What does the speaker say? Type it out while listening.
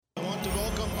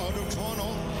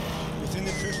Toronto, within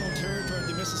the traditional territory of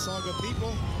the Mississauga people.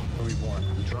 Where were you born?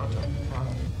 In Toronto.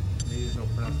 Toronto. There's no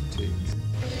pronounce the T.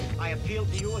 I appeal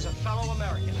to you as a fellow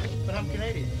American. But I'm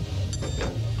Canadian.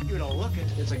 You don't look it.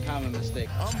 It's a common mistake.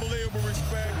 Unbelievable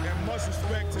respect and much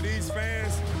respect to these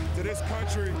fans, to this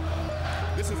country.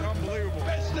 This is unbelievable.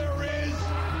 Best there is,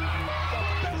 the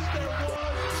best there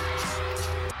was,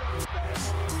 the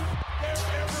best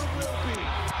there ever will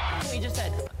be. You just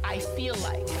said, I feel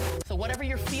like. So whatever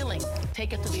you're feeling,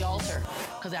 take it to the altar,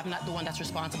 because I'm not the one that's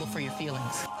responsible for your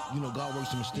feelings. You know, God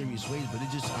works in mysterious ways, but it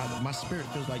just, my spirit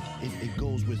feels like it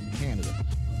goes with Canada.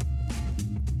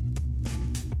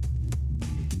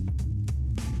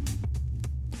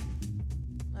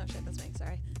 Oh shit, that's me,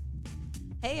 sorry.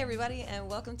 Hey everybody, and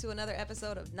welcome to another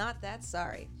episode of Not That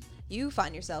Sorry. You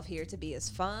find yourself here to be as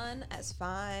fun, as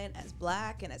fine, as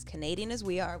black, and as Canadian as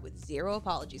we are, with zero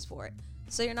apologies for it.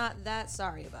 So you're not that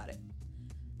sorry about it.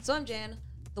 So I'm Jan,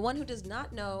 the one who does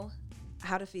not know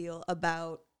how to feel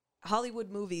about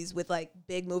Hollywood movies with like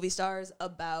big movie stars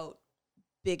about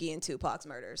Biggie and Tupac's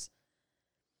murders.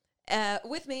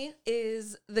 With me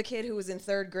is the kid who was in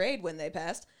third grade when they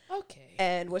passed. Okay.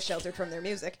 And was sheltered from their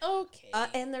music. Okay.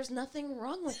 And there's nothing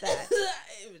wrong with that.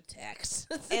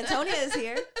 Text. Antonia is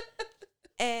here.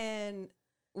 And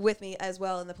with me as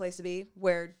well in the place to be,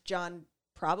 where John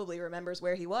probably remembers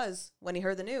where he was when he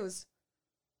heard the news.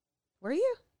 Were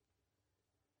you?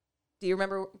 Do you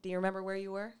remember where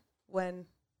you were when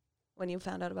you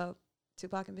found out about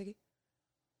Tupac and Biggie?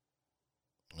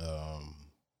 Oh,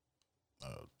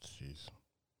 jeez.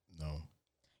 No.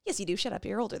 Yes, you do. Shut up.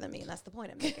 You're older than me, and that's the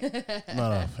point I'm making.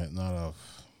 Not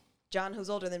off. John, who's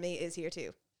older than me, is here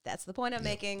too. That's the point I'm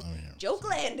making. I'm here. Joke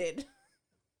landed.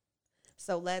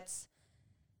 So let's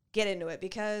get into it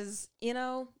because,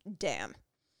 damn.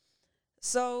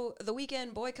 So The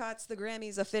Weeknd boycotts the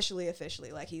Grammys officially,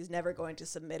 like he's never going to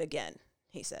submit again,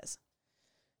 he says.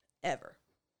 Ever.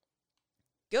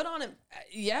 Good on him.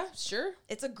 Yeah, sure.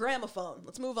 It's a gramophone.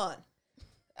 Let's move on.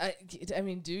 I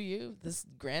mean, do you? This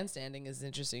grandstanding is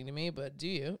interesting to me, but do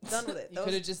you? Done with it. You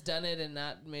could have just done it and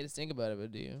not made a stink about it,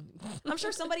 but do you? I'm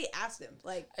sure somebody asked him.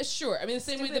 Like, sure. I mean, the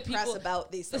same way that press people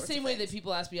about these. The same way that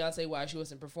people ask Beyonce why she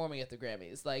wasn't performing at the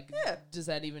Grammys. Like, does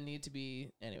that even need to be?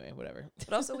 Anyway, whatever.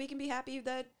 But also, we can be happy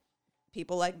that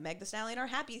people like Meg Thee Stallion are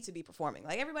happy to be performing.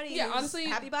 Like, everybody who's honestly,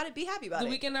 happy about it, be happy about it.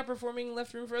 The Weeknd not performing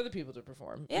left room for other people to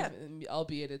perform. Yeah.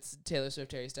 Albeit it's Taylor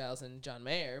Swift, Harry Styles, and John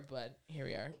Mayer, but here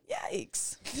we are.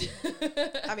 Yikes.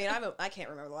 I mean, I can't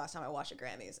remember the last time I watched the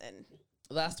Grammys. And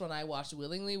the last one I watched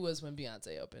willingly was when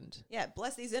Beyonce opened. Yeah,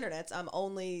 bless these internets. I'm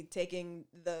only taking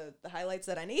the highlights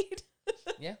that I need.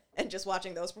 Yeah. And just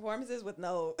watching those performances with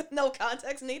no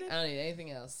context needed. I don't need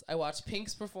anything else. I watched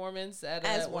Pink's performance at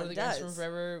one of the does. Guys from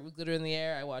Forever with Glitter in the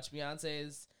Air. I watched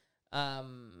Beyonce's, her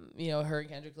and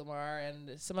Kendrick Lamar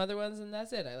and some other ones, and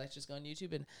that's it. I like just go on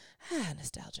YouTube and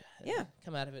nostalgia. Yeah.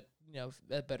 Come out of it,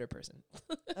 a better person.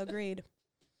 Agreed.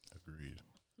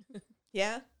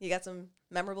 Yeah? You got some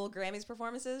memorable Grammys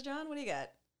performances, John? What do you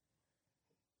got?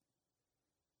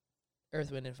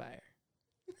 Earth, Wind, and Fire.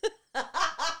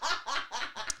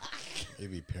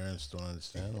 Maybe Parents Don't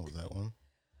Understand. Was that one?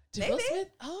 Will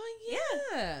Smith? Oh,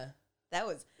 yeah. That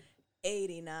was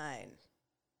 89.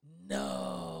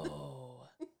 No.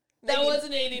 That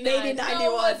wasn't 89. Maybe 91. No,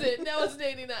 it wasn't. That wasn't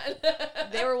 89.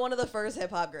 They were one of the first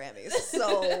hip-hop Grammys.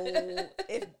 So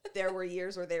if there were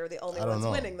years where they were the only ones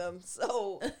winning them.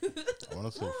 So I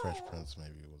want to say Fresh Prince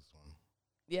maybe was one.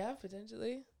 Yeah,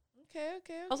 potentially.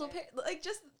 Okay. Also, like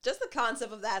just the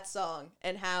concept of that song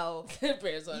and how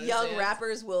young young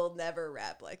rappers will never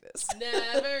rap like this.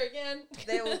 Never again.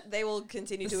 They will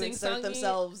continue to insert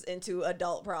themselves into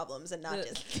adult problems and not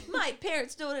just my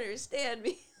parents don't understand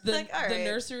me. The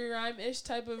nursery rhyme-ish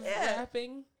type of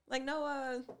rapping. Like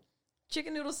no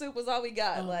chicken noodle soup was all we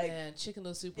got. Oh like man, chicken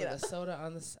noodle soup with a soda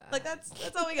on the side. Like that's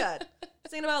all we got.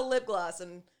 Singing about lip gloss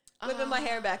and whipping my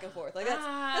hair back and forth. Like that's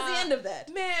the end of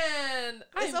that. Man,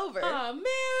 it's over. Oh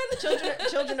man,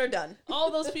 children are done. All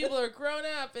those people are grown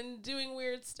up and doing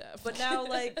weird stuff. But now,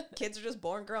 like, kids are just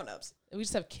born grown ups. We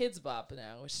just have Kids Bop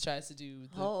now, which tries to do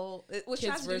the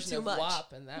kids version of much.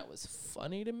 WAP, and that was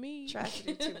funny to me. Tries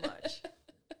to do too much.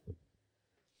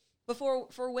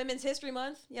 For Women's History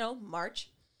Month, March,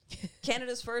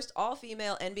 Canada's first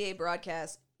all-female NBA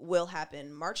broadcast will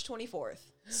happen March 24th,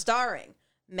 starring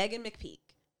Megan McPeak,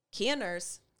 Kia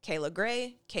Nurse, Kayla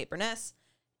Gray, Kate Burness,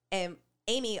 and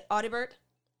Amy Audibert,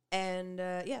 and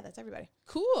that's everybody.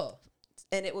 Cool.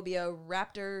 And it will be a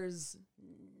Raptors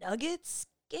Nuggets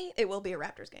game. It will be a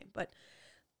Raptors game, but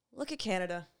look at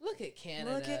Canada. Look at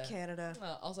Canada. Look at Canada.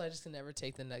 Well, also, I just can never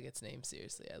take the Nuggets name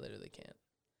seriously. I literally can't.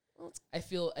 Well, I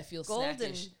feel gold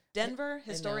snackish. Denver, I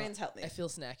historians know. help me. I feel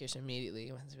snackish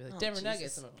immediately when it's like Oh, Denver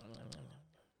Nuggets. Jesus. I'm like,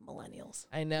 Millennials.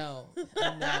 I know.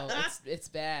 It's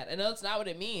bad. I know it's not what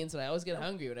it means, but I always get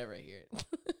hungry whenever I hear it.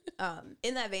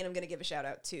 In that vein, I'm going to give a shout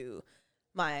out to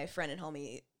my friend and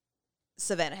homie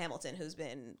Savannah Hamilton, who's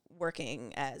been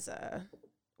working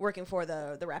for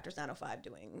the Raptors 905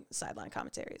 doing sideline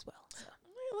commentary as well. So.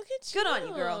 Look at you. Good on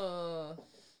you, girl.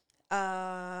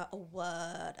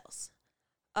 What else?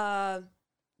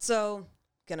 So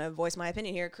gonna voice my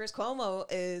opinion here. Chris Cuomo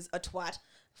is a twat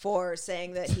for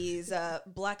saying that he's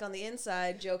black on the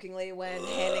inside, jokingly when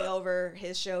handing over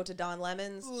his show to Don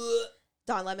Lemon,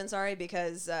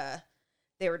 because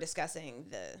they were discussing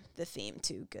the theme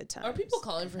to Good Times. Are people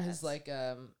calling for his like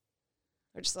They're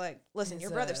just like, listen, his,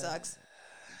 your brother sucks,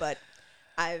 but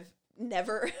I've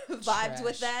never vibed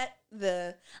with that.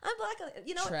 I'm black on,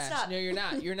 you know trash? what? Stop. No, you're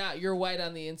not. You're not. You're white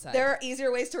on the inside. There are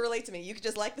easier ways to relate to me. You could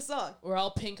just like the song. We're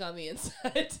all pink on the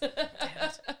inside.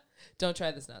 Don't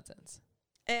try this nonsense.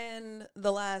 And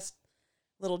the last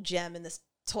little gem in this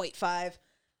Toit 5,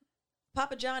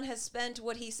 Papa John has spent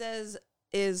what he says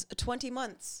is 20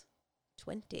 months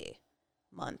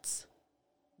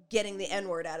getting the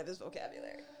N-word out of his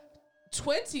vocabulary.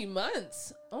 20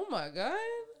 months? Oh my God.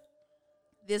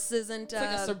 This isn't it's like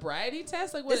a sobriety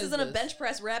test? Like, what this is isn't this? a bench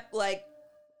press rep. Like,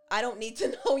 I don't need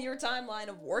to know your timeline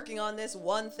of working on this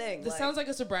one thing. This sounds like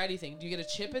a sobriety thing. Do you get a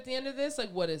chip at the end of this?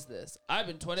 Like, what is this? I've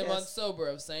been 20 months sober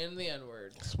of saying the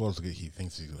N-word. Supposedly, he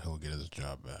thinks he'll get his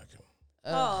job back.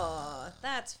 Oh,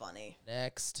 that's funny.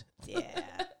 Next. Yeah.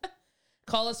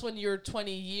 Call us when you're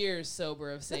 20 years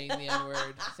sober of saying the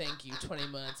N-word. Thank you. 20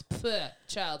 months. Puh,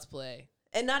 child's play.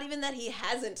 And not even that he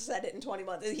hasn't said it in 20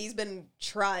 months. He's been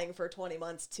trying for 20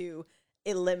 months to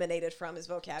eliminate it from his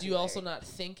vocabulary. Do you also not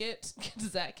think it?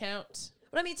 Does that count?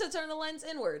 But I mean, to turn the lens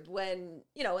inward, when,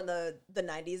 you know, in the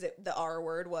 90s, the R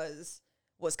word was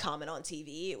common on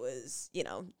TV. It was, you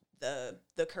know, the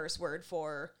curse word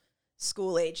for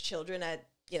school-age children at,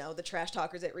 you know, the trash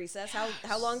talkers at recess. Yes.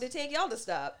 How long did it take y'all to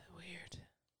stop? Weird.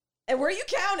 And were you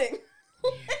counting?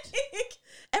 Like,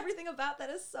 everything about that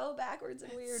is so backwards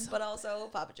and weird, but also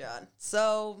Papa John.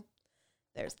 So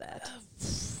there's that.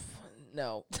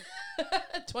 No.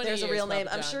 20 There's years, a real name.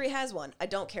 Papa I'm John. sure he has one. I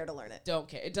don't care to learn it. Don't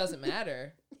care. It doesn't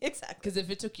matter. Exactly. Because if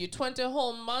it took you 20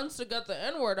 whole months to get the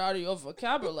N-word out of your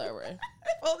vocabulary.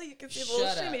 If only you could see the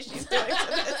little shimmy she's doing to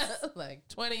this. Like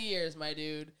 20 years, my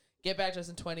dude. Get back to us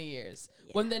in 20 years.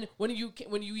 Yeah. When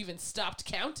you even stopped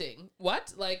counting.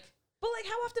 What? Like, but like,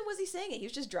 how often was he saying it? He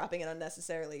was just dropping it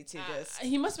unnecessarily to just.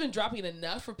 He must have been dropping it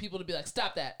enough for people to be like,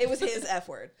 stop that. It was his F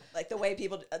word. Like the way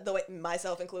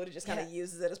myself included, just kind of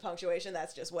uses it as punctuation.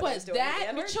 That's just what he's doing.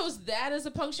 We chose that as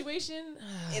a punctuation.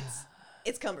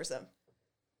 It's cumbersome.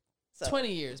 So,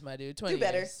 20 years, my dude. 20 do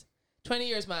better. years. 20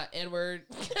 years, my N-word.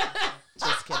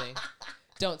 Just kidding.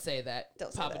 Don't say that.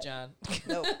 Don't say Papa that. John.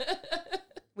 Nope.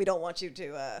 We don't want you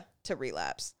to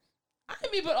relapse. I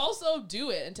mean, but also do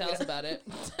it and tell us about it.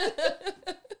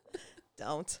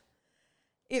 Don't.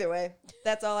 Either way,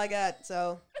 that's all I got.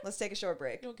 So let's take a short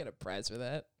break. You don't get a prize for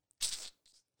that.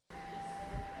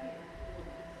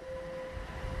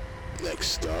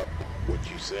 Next up,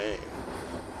 what you saying?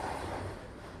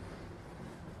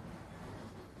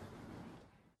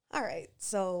 All right,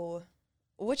 so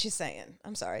what you saying?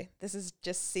 I'm sorry. This is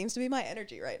just seems to be my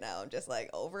energy right now. I'm just like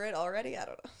over it already. I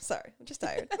don't know. Sorry. I'm just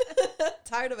tired.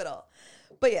 Tired of it all.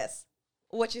 But yes,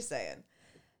 what you saying?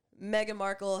 Meghan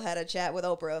Markle had a chat with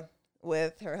Oprah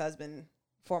with her husband,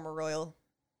 former royal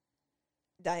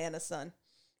Diana's son.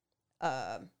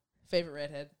 Favorite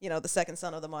redhead. You know, the second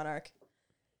son of the monarch.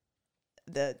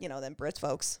 Them Brits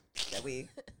folks that we,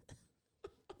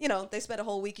 they spent a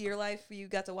whole week of your life. You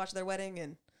got to watch their wedding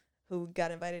and who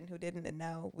got invited and who didn't. And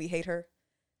now we hate her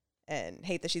and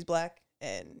hate that she's black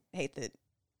and hate that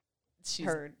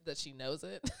that she knows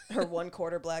it. Her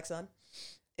 1/4 black son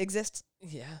exists.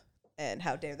 Yeah. And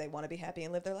how dare they want to be happy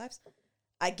and live their lives?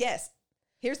 I guess.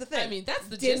 Here's the thing. I mean, that's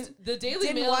the gist. The Daily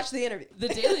didn't Mail. Watch the interview. The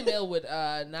Daily Mail would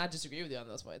not disagree with you on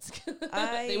those points.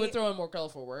 They would throw in more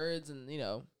colorful words and,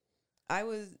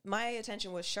 my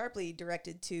attention was sharply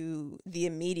directed to the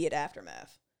immediate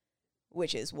aftermath,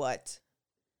 which is what,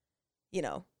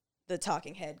 the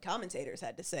talking head commentators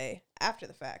had to say after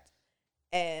the fact.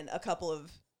 And a couple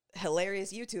of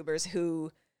hilarious YouTubers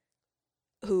who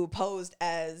posed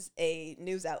as a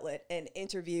news outlet and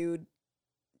interviewed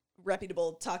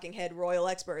reputable talking head royal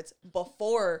experts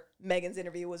before Meghan's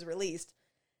interview was released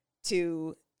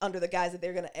under the guise that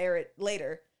they're going to air it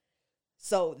later.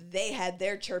 So they had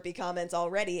their chirpy comments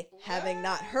already, having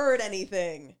not heard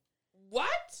anything.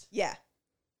 What? Yeah.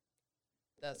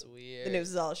 That's weird. The news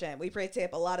is all a sham. We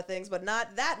pre-tape a lot of things, but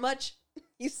not that much.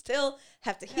 You still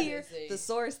have to hear is a- the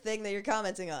source thing that you're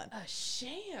commenting on. A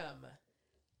sham.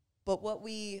 But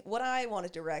what I want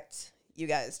to direct you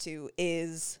guys to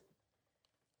is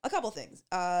a couple things.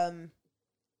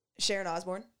 Sharon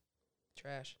Osbourne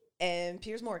Trash. and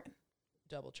Piers Morgan.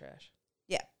 Double trash.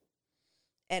 Yeah.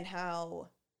 And how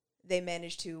they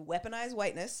managed to weaponize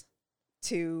whiteness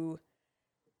to,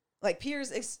 like,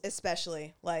 Piers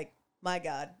especially, like, my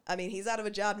God. I mean, he's out of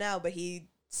a job now, but he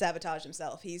sabotaged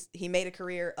himself. He made a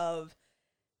career of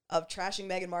trashing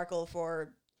Meghan Markle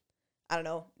for, I don't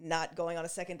know, not going on a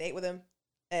second date with him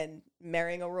and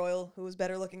marrying a royal who was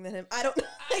better looking than him. I don't know.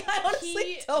 Like, I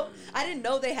honestly don't. I didn't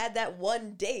know they had that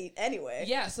one date anyway.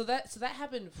 Yeah, so that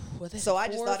happened. So I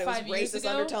just 4 thought or it was 5 years racist ago?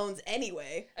 undertones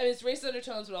anyway. I mean, it's racist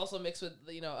undertones, but also mixed with,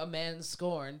 you know, a man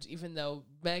scorned, even though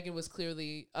Meghan was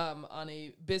clearly on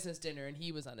a business dinner and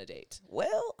he was on a date.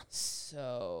 Well,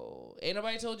 so ain't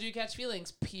nobody told you to catch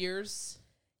feelings, Piers.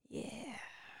 Yeah.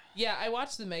 Yeah, I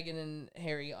watched the Meghan and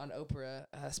Harry on Oprah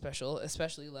special.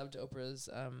 Especially loved Oprah's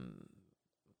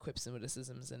quips and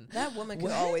witticisms, and That woman could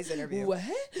always interview.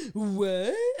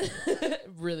 What?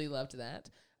 Really loved that.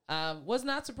 Was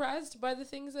not surprised by the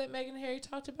things that Meghan and Harry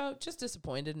talked about. Just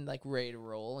disappointed and like ready to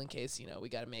roll in case, you know, we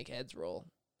got to make heads roll.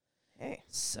 Hey,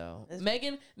 So If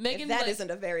Meghan, that like, isn't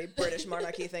a very British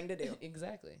monarchy thing to do.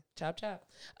 Exactly. Chop chop.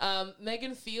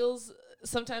 Meghan feels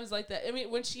sometimes like that. I mean,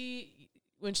 when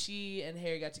she and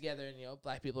Harry got together, and, you know,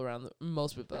 black people around a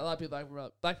lot of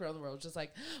people black people around the world, just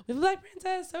like, we have a black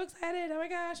princess, so excited, oh my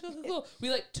gosh, cool.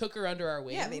 We like took her under our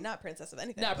wing. Yeah, I mean, not princess of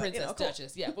anything. Not but, princess, you know, cool.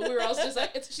 duchess, yeah. But we were also just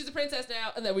like, she's a princess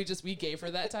now, and then we gave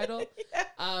her that title.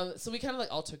 Yeah. So we kind of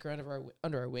like all took her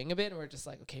under our wing a bit, and we're just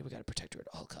like, okay, we got to protect her at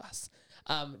all costs.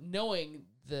 Knowing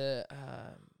the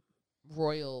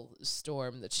royal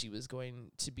storm that she was going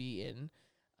to be in.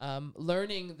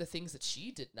 Learning the things that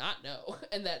she did not know,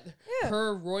 and that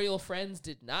her royal friends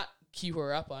did not cue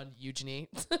her up on Eugenie.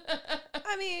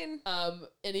 I mean,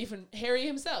 and even Harry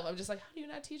himself. I'm just like, how do you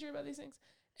not teach her about these things?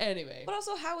 Anyway. but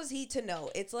also, how is he to know?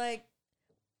 It's like,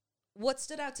 what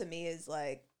stood out to me is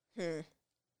like,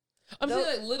 I'm saying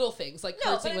like little things, like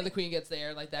No, curtsy but when the queen gets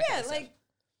there, like that yeah, kind of like, stuff.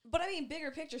 but I mean,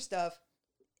 bigger picture stuff.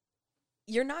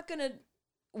 You're not gonna.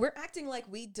 We're acting like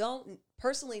we don't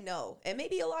personally know, and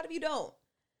maybe a lot of you don't.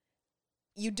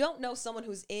 You don't know someone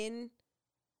who's in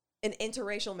an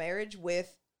interracial marriage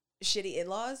with shitty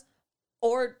in-laws,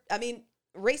 or, I mean,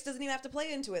 race doesn't even have to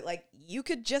play into it. Like, you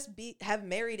could just have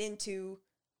married into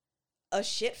a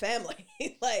shit family.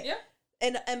 Like, Yeah.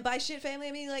 And by shit family,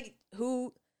 I mean, like,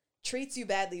 who treats you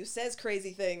badly, who says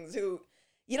crazy things, who,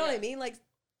 you know what I mean? Like,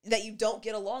 that you don't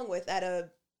get along with at a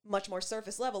much more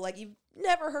surface level. Like, you've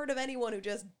never heard of anyone who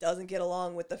just doesn't get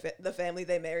along with the family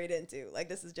they married into. Like,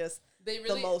 this is just the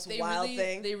most wild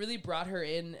thing. They really brought her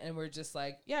in and were just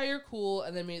like, yeah, you're cool.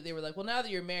 And then they were like, well, now that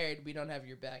you're married, we don't have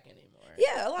your back anymore.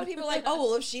 Yeah, a lot of people are like, oh,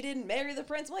 well, if she didn't marry the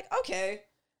prince, I'm like, okay.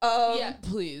 Yeah,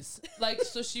 please. Like,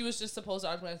 so she was just supposed to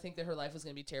automatically think that her life was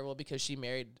going to be terrible because she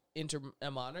married into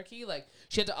a monarchy. Like,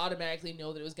 she had to automatically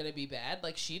know that it was going to be bad.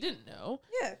 Like, she didn't know.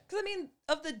 Yeah, because, I mean,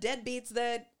 of the deadbeats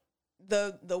that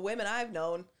the women I've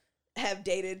known have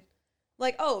dated,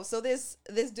 like, oh, so this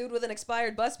dude with an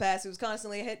expired bus pass who's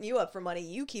constantly hitting you up for money,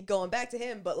 you keep going back to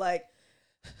him, but, like,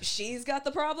 she's got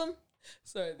the problem?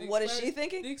 Sorry. What is she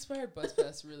thinking? The expired bus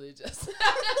pass really just...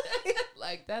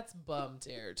 like, that's bum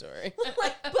territory.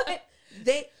 Like,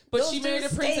 but she married a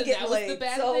prince and that was the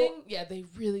bad so, thing? Yeah, they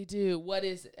really do. What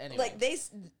is it? Anyway. Like,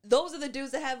 those are the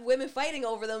dudes that have women fighting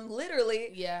over them, literally.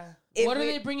 Yeah. If What are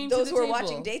they bringing to the table? Those who are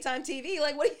watching daytime TV,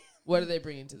 like, What are they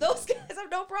bringing to the those table? guys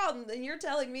have no problem, and you're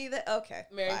telling me that, okay.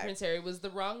 Marrying Prince Harry was the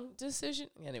wrong decision?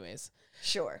 Anyways.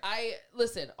 Sure.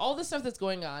 Listen, all the stuff that's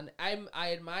going on, I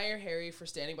admire Harry for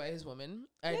standing by his woman.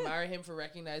 I admire him for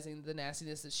recognizing the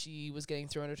nastiness that she was getting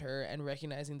thrown at her and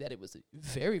recognizing that it was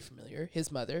very familiar.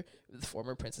 His mother, the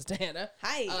former Princess Diana.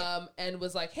 Hi. And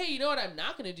was like, hey, you know what I'm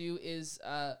not going to do is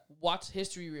watch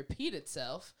history repeat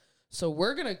itself. So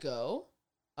we're going to go.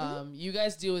 You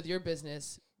guys deal with your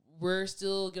business. We're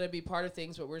still going to be part of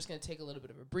things, but we're just going to take a little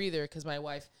bit of a breather because my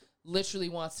wife literally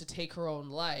wants to take her own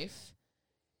life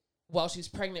while she's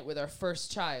pregnant with our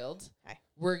first child. Hi.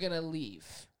 We're going to leave.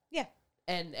 Yeah.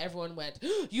 And everyone went,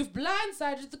 you've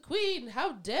blindsided the queen.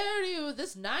 How dare you?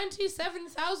 This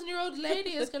 97,000-year-old lady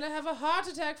is going to have a heart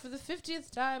attack for the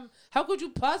 50th time. How could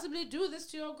you possibly do this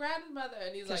to your grandmother?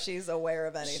 And he's like, she's aware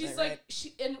of anything, she's right?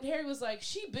 like, and Harry was like,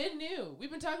 she been new. We've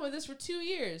been talking about this for 2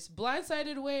 years.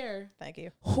 Blindsided where? Thank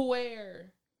you.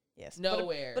 Where? Yes.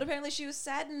 Nowhere. But apparently she was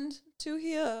saddened to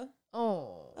hear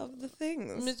of the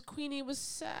things. Miss Queenie was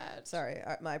sad. Sorry,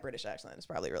 my British accent is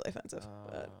probably really offensive.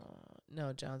 But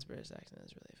No, John's British accent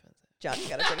is really offensive. John, you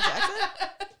got a British accent?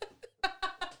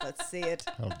 Let's see it.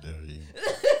 How dare you?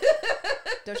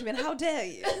 Don't you mean, how dare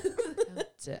you?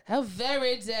 How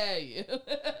very dare you?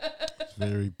 It's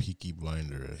very Peaky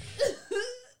Blinderish.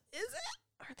 Is it?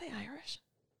 Aren't they Irish?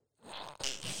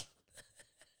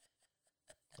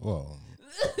 Well,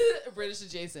 British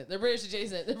adjacent. They're British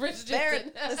adjacent. They're British Very,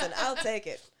 adjacent. listen, I'll take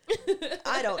it.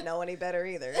 I don't know any better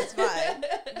either. It's fine.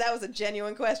 That was a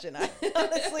genuine question. I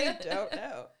honestly don't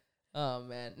know. Oh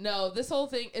man, no! This whole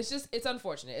thing, it's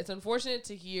unfortunate. It's unfortunate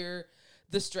to hear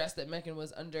the stress that Megan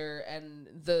was under and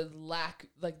the lack,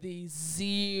 like the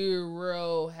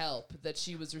zero help that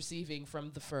she was receiving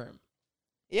from the firm.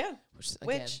 Yeah.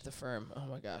 Which the firm. Oh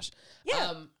my gosh.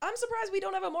 Yeah. I'm surprised we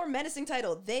don't have a more menacing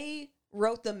title. They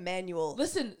wrote the manual.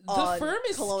 Listen, the on firm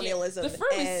is colonialism. The firm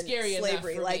is and scary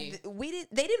slavery. enough for me.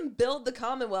 They didn't build the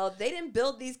Commonwealth. They didn't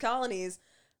build these colonies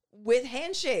with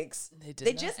handshakes.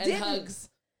 They just and didn't. hugs.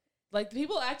 Like,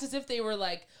 people act as if they were,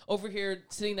 like, over here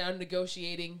sitting down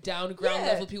negotiating, down to ground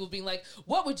level, people being like,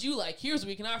 what would you like? Here's what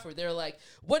we can offer. They're like,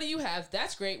 what do you have?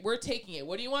 That's great. We're taking it.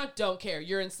 What do you want? Don't care.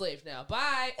 You're enslaved now.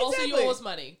 Bye. Exactly. Also, you owe us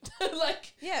money.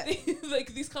 Like, yeah.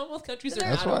 Like, these Commonwealth countries are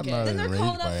that's not why okay. I'm not Then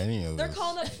enraged by any of They're this.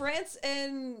 calling up France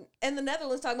and the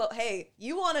Netherlands talking about, hey,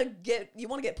 you want to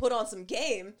get put on some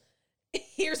game?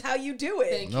 Here's how you do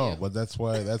it. Thank No, you. but that's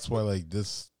why like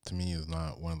this to me is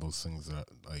not one of those things that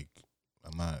like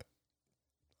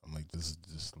I'm like, this is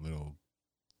just a little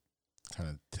kind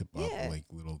of tip off, like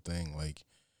little thing. Like,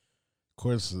 of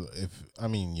course,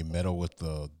 you meddle with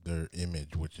their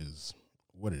image, which is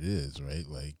what it is, right?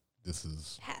 Like, this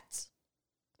is hats.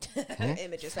 Their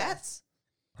image is hats.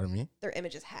 Pardon me? Their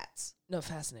image is hats. No,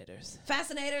 fascinators.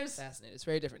 Fascinators. Fascinators.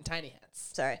 Very different. Tiny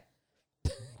hats. Sorry.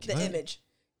 The image.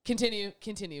 Continue.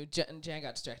 Jan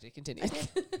got distracted. Continue.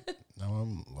 Now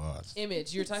I'm lost.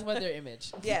 Image. You were talking about their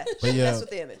image. Yeah. But yeah. That's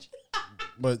with the image.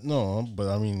 But no,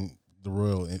 I mean the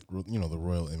royal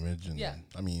image, and yeah.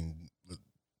 I mean, the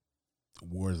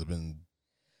wars have been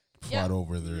fought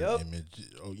over their image.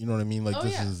 You know what I mean? Like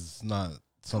this is not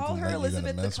something that you're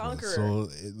gonna mess with. So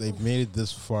they've made it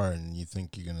this far, and you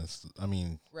think you're gonna?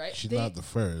 Right? She's not the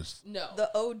first. No,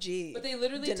 the OG. But they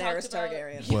literally Daenerys talked about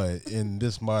Targaryen. But in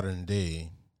this modern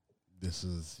day, this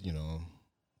is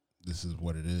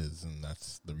what it is, and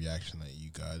that's the reaction that you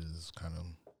got is kind of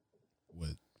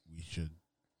what we should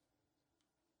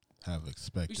have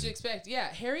expected. We should expect, yeah.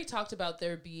 Harry talked about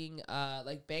there being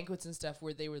like banquets and stuff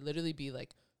where they would literally be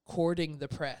like courting the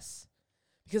press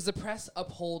because the press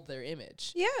uphold their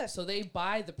image. Yeah. So they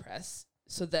buy the press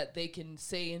so that they can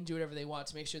say and do whatever they want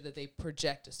to make sure that they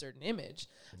project a certain image.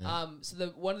 Yeah. So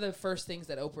one of the first things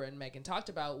that Oprah and Meghan talked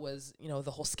about was,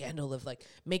 the whole scandal of like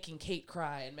making Kate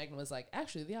cry. And Meghan was like,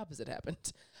 actually the opposite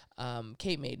happened.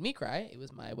 Kate made me cry. It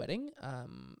was my wedding.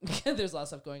 There's a lot of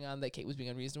stuff going on that Kate was being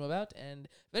unreasonable about. And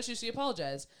eventually she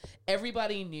apologized.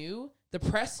 Everybody knew, the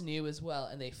press knew as well.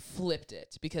 And they flipped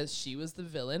it because she was the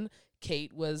villain.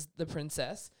 Kate was the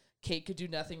princess. Kate could do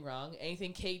nothing wrong.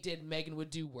 Anything Kate did, Meghan would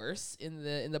do worse in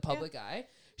the public eye.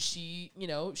 She,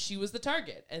 she was the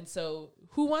target. And so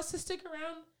who wants to stick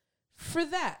around for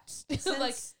that?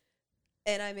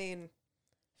 And I mean,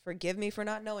 forgive me for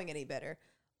not knowing any better.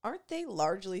 Aren't they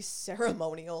largely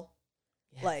ceremonial?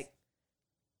 Yes. Like,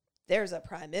 there's a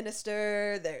prime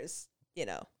minister, there's,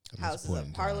 houses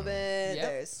of parliament,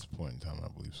 there's... At this point in time, I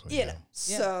believe so. You know,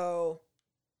 so,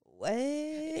 what?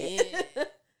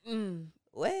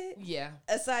 What? Yeah.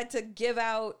 Aside to give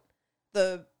out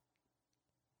the,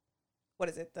 what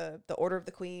is it? The Order of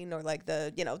the Queen, or like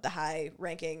the high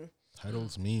ranking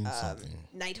titles mean something.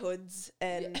 Knighthoods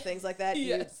and things like that.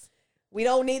 Yes. We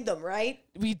don't need them, right?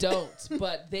 We don't,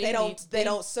 but they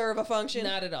don't serve a function.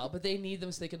 Not at all, but they need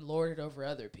them so they can lord it over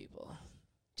other people.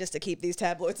 Just to keep these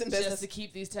tabloids in business. Just to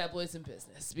keep these tabloids in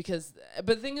business. Because, but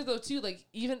the thing is though too, like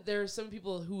even there are some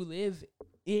people who live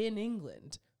in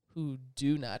England who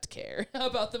do not care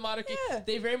about the monarchy. Yeah.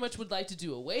 They very much would like to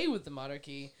do away with the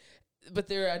monarchy, but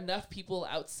there are enough people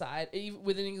outside, even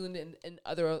within England and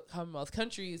other Commonwealth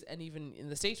countries, and even in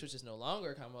the States, which is no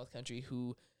longer a Commonwealth country,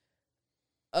 who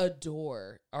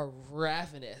adore, are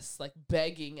ravenous, like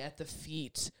begging at the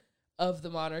feet of the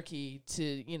monarchy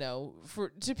to,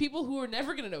 to people who are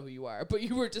never going to know who you are, but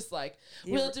you were just like,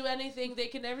 we'll do anything, they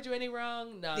can never do any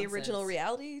wrong. Nonsense. The original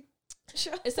reality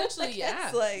show. Essentially,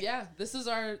 yeah. Like, yeah. This is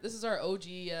our OG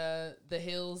The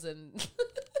Hills and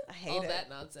I hate all it. that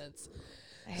nonsense.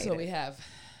 I hate so it.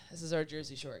 this is our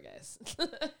Jersey Shore, guys.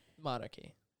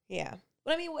 Monarchy. Yeah.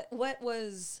 But I mean, what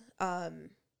was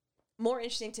more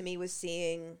interesting to me was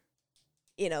seeing,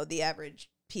 the average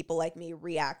people like me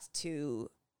react to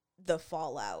the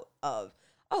fallout of,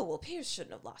 oh, well, Pierce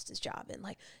shouldn't have lost his job. And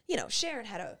like, you know, Sharon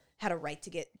had a right to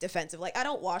get defensive. Like, I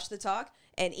don't watch the talk.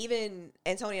 And even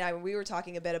Antonio and I, when we were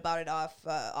talking a bit about it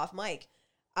off mic,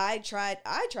 I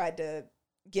tried to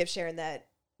give Sharon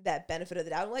that benefit of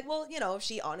the doubt. I'm like, well, you know, if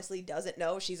she honestly doesn't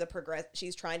know, she's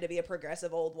trying to be a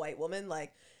progressive old white woman.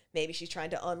 Like, maybe she's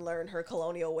trying to unlearn her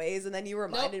colonial ways. And then you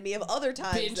reminded me of other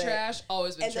times. Been trash,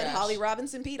 always been trash. And then Holly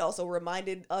Robinson Pete also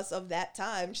reminded us of that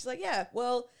time. She's like, yeah,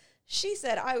 well, she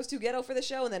said I was too ghetto for the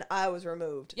show, and then I was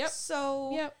removed. Yep.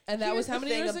 So, yep. And that was how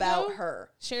many years about ago? her.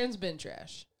 Sharon's been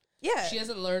trash. Yeah. She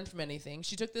hasn't learned from anything.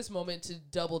 She took this moment to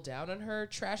double down on her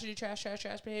trash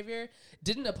behavior.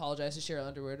 Didn't apologize to Cheryl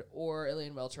Underwood or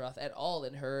Elaine Welteroth at all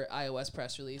in her iOS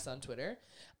press release on Twitter.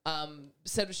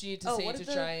 Said what she needed to say to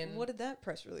try and... What did that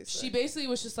press release say? She basically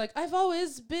was just like, I've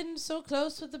always been so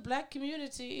close with the black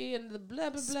community and the blah,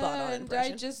 blah, blah. And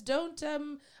impression. I just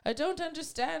don't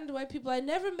understand why people... I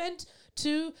never meant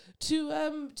to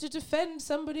defend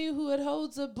somebody who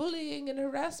holds a bullying and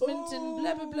harassment and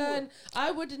blah, blah, blah. And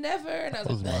I would never... And I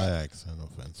was like, my accent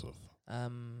offensive?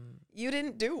 You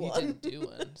didn't do one. You didn't do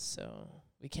one, so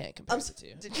we can't compare the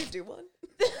two. Did you do one?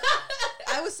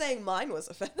 I was saying mine was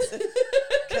offensive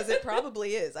because it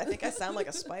probably is. I think I sound like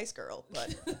a Spice Girl,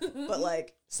 but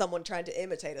like someone trying to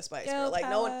imitate a Spice Girl. Like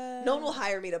no one will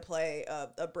hire me to play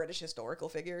a British historical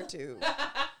figure.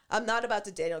 I'm not about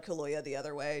to Daniel Kaluuya the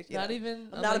other way.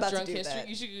 I'm not about to do history.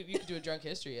 That. You could do a drunk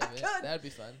history of it. That would be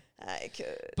fun. I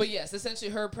could. But yes,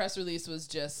 essentially her press release was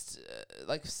just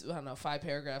like, I don't know, 5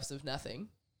 paragraphs of nothing,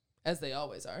 as they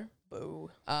always are.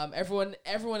 Boo. Everyone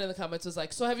in the comments was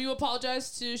like, so have you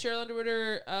apologized to Cheryl Underwood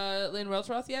or Elaine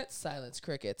Welteroth yet? Silence,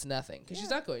 crickets, nothing. Because she's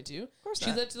not going to. Of course she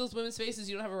not. said to those women's faces,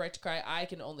 you don't have a right to cry. I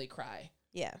can only cry.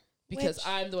 Yeah. Because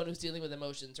I'm the one who's dealing with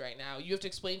emotions right now. You have to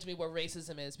explain to me what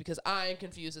racism is because I'm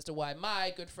confused as to why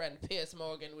my good friend Piers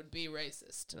Morgan would be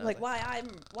racist. Like why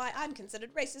I'm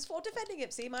considered racist for defending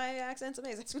him. See, my accent's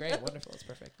amazing. It's great, wonderful, it's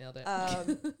perfect. Nailed it.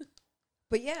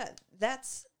 But yeah,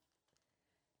 that's...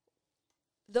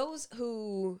 Those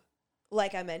who,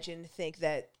 like I mentioned, think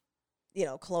that, you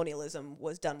know, colonialism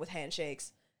was done with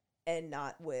handshakes and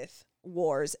not with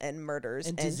wars and murders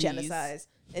and genocide.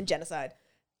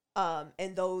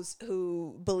 And those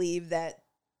who believe that,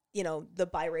 you know, the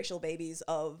biracial babies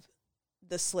of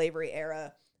the slavery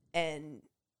era and,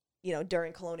 you know,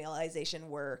 during colonialization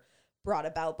were brought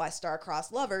about by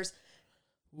star-crossed lovers,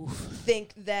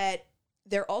 think that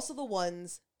they're also the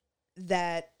ones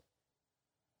that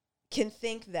can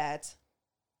think that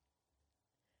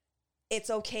it's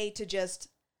okay to just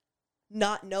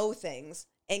not know things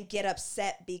and get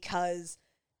upset because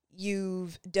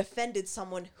you've defended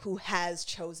someone who has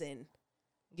chosen.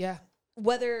 Yeah.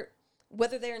 Whether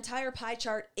their entire pie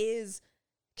chart is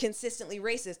consistently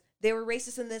racist, they were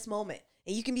racist in this moment.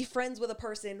 And you can be friends with a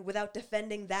person without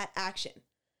defending that action.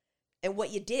 And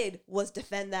what you did was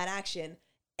defend that action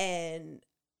and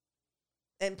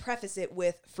preface it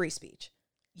with free speech.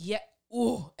 Yeah.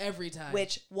 Ooh, every time.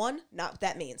 Which, one, not what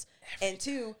that means. And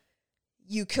two,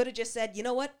 you could have just said, you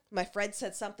know what? My friend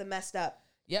said something messed up.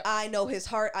 Yep. I know his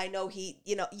heart. I know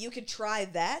you could try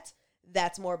that.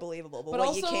 That's more believable. But what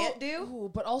also, you can't do.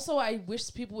 Ooh, but also, I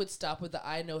wish people would stop with the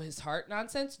I know his heart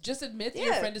nonsense. Just admit that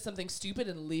your friend did something stupid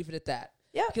and leave it at that.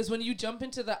 Yeah. Because when you jump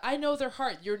into the I know their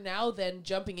heart, you're now then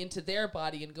jumping into their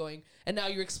body and going, and now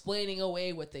you're explaining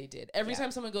away what they did. Every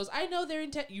time someone goes, I know their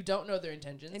intent, you don't know their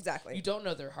intentions. Exactly. You don't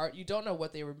know their heart. You don't know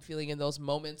what they were feeling in those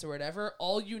moments or whatever.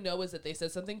 All you know is that they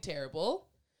said something terrible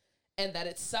and that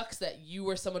it sucks that you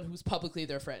were someone who's publicly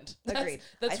their friend. Agreed.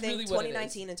 That's I think really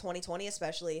 2019 and 2020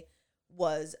 especially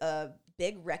was a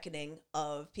big reckoning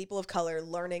of people of color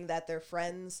learning that their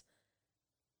friends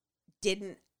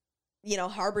didn't,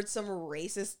 harbored some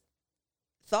racist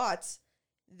thoughts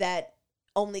that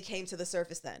only came to the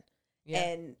surface then. Yeah.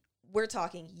 And we're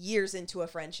talking years into a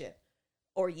friendship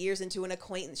or years into an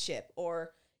acquaintanceship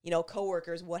or,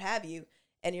 coworkers, what have you.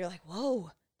 And you're like,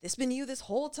 whoa, this been you this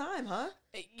whole time, huh?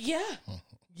 Yeah.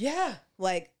 Yeah.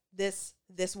 Like this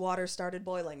water started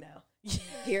boiling now.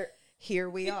 Here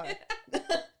we are.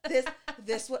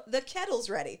 The kettle's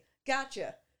ready.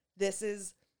 Gotcha. This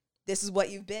is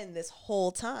what you've been this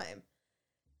whole time.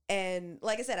 And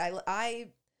like I said, I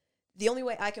the only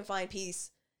way I can find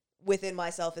peace within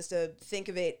myself is to think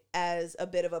of it as a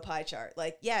bit of a pie chart.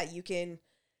 Like, yeah, you can,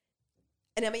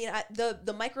 and I mean,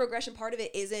 the microaggression part of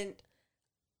it isn't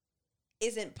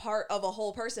part of a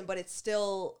whole person, but it's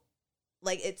still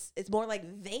like it's more like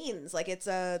veins. Like it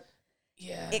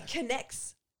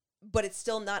connects, but it's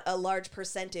still not a large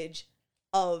percentage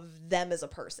of them as a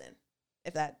person.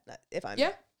 If I'm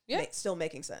still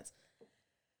making sense.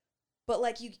 But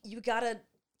like you gotta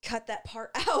cut that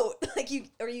part out. Like you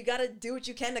got to do what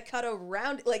you can to cut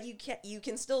around. Like you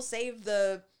can still save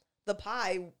the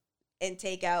pie and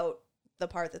take out the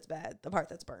part that's bad, the part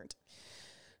that's burnt.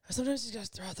 Sometimes you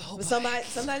just throw out the whole pie.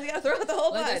 Sometimes you gotta throw out the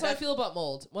whole pie. That's how I feel about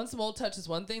mold. Once the mold touches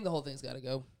one thing, the whole thing's got to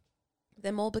go.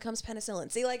 Then mold becomes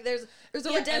penicillin. See, like there's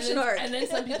a redemption arc. And then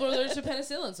some people are allergic to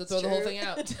penicillin, so throw the whole thing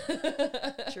out.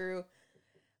 True.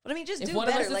 But I mean, just if do one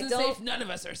better. Of us like, isn't safe, none of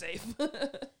us are safe.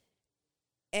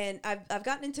 And I've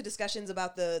gotten into discussions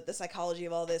about the psychology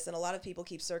of all this, and a lot of people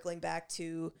keep circling back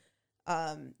to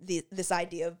this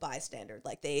idea of bystander.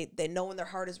 Like they know when their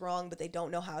heart is wrong, but they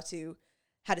don't know how to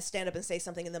stand up and say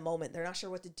something in the moment. They're not sure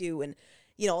what to do. And,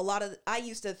 you know, I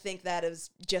used to think that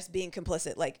as just being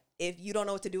complicit. Like, if you don't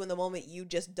know what to do in the moment, you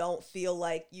just don't feel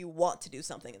like you want to do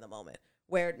something in the moment,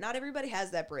 where not everybody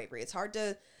has that bravery. It's hard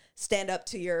to stand up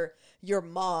to your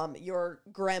mom, your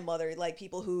grandmother, like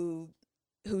people who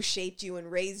shaped you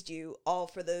and raised you, all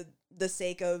for the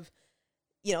sake of,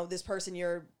 you know, this person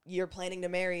you're planning to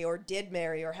marry or did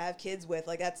marry or have kids with.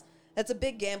 Like, that's a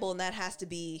big gamble, and that has to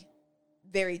be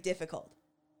very difficult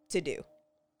to do.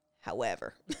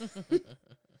 However,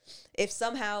 if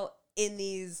somehow in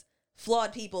these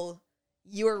flawed people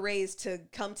you are raised to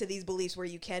come to these beliefs where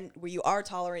you are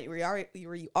tolerant, where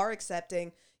you are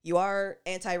accepting, you are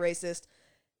anti-racist,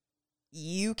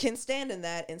 you can stand in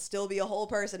that and still be a whole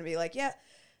person and be like, yeah,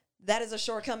 that is a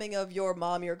shortcoming of your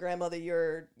mom, your grandmother,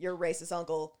 your racist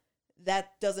uncle.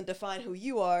 That doesn't define who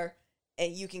you are,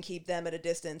 and you can keep them at a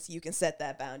distance. You can set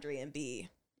that boundary and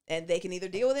they can either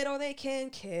deal with it or they can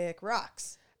kick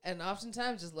rocks. And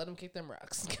oftentimes, just let them kick them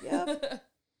rocks. Yep.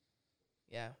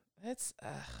 Yeah. It's...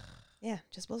 Yeah,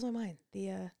 just blows my mind.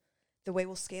 The way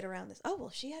we'll skate around this. Oh,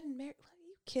 well, she hadn't married... What, are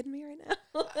you kidding me right now?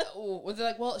 Was it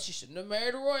like, well, she shouldn't have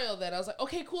married a royal then? I was like,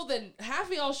 okay, cool, then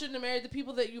half of y'all shouldn't have married the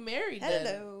people that you married then.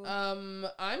 Hello.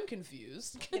 I'm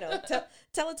confused. You know,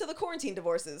 tell it to the quarantine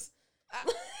divorces.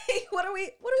 What are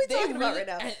we talking about right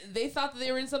now? They thought that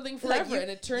they were in something forever, and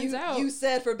it turns out you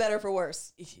said for better for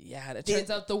worse. Yeah, and it turns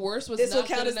out the worst was this not will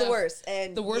count good as enough. the worst,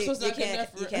 and the worst was not good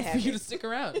enough for you to stick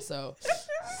around. So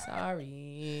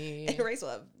sorry. And race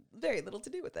will have very little to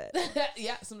do with that.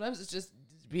 Yeah, sometimes it's just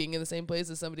being in the same place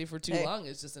as somebody for too long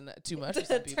is just too much for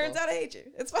some people. Turns out I hate you.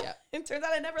 It's fine. Yeah. It turns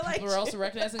out I never liked you. We're also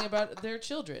recognizing about their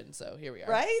children, so here we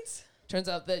are. Right? Turns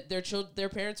out that their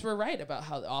parents were right about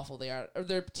how awful they are, or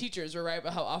their teachers were right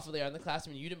about how awful they are in the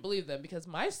classroom. You didn't believe them because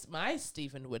my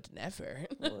Stephen would never.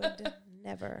 Would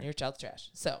never. Your child's trash.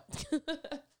 So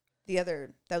that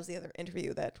was the other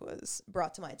interview that was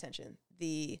brought to my attention.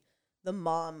 The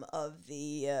mom of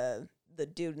the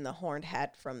dude in the horned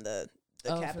hat from the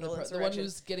Capitol insurrection. The one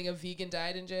who's getting a vegan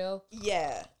diet in jail?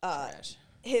 Yeah.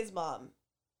 His mom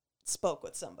spoke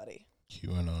with somebody.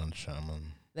 QAnon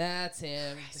shaman. That's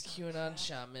him. The QAnon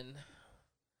shaman.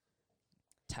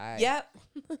 Ty. Yep.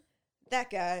 That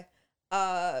guy.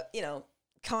 You know,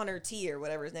 Connor T or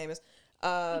whatever his name is.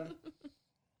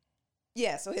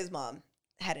 Yeah, so his mom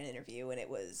had an interview, and it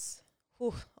was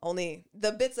only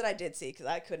the bits that I did see, because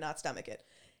I could not stomach it.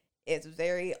 It's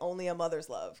very only a mother's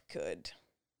love could.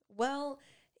 Well,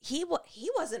 he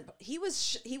was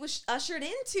ushered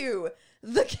into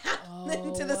the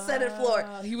into the Senate floor.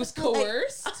 He was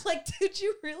coerced. I'm like, did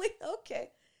you really?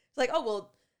 Okay. It's like, oh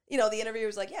well, you know, the interviewer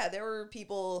was like, yeah, there were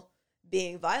people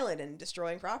being violent and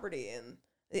destroying property, and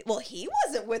well, he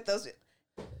wasn't with those.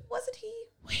 Wasn't he?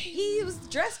 He was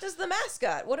dressed as the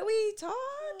mascot. What are we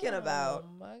talking about?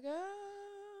 Oh my god.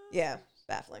 Yeah,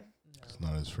 baffling. It's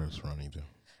not his first run either.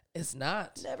 It's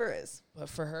not. Never is. But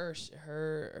for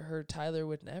her Tyler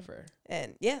would never.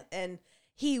 And yeah, and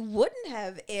he wouldn't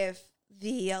have if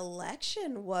the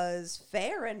election was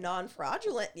fair and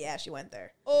non-fraudulent. Yeah, she went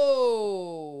there.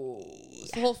 Oh. Yeah.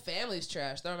 The whole family's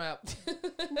trash. Throw them out.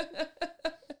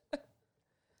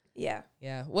 Yeah.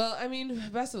 Yeah. Well, I mean,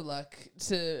 best of luck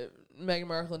to Meghan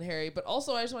Markle and Harry. But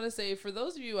also, I just want to say, for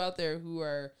those of you out there who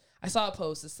are... I saw a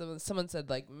post that someone said,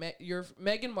 like, your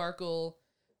Meghan Markle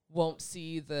won't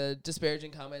see the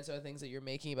disparaging comments or things that you're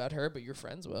making about her, but your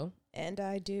friends will. And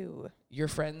I do. Your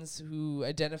friends who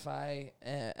identify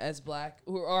as black,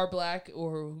 who are black,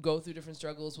 or who go through different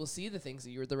struggles will see the things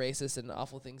that the racist and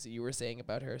awful things that you were saying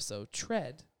about her. So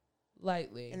tread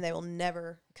lightly. And they will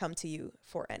never come to you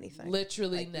for anything.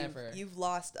 Literally like never. You've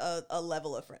lost a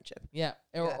level of friendship. Yeah.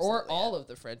 Or all of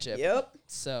the friendship. Yep.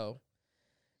 So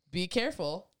be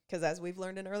careful. Because as we've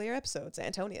learned in earlier episodes,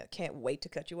 Antonia can't wait to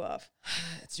cut you off.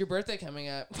 It's your birthday coming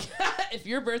up. If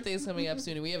your birthday is coming up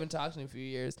soon and we haven't talked in a few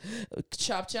years,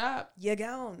 chop, chop. You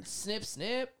gone. Snip,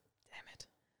 snip. Damn it.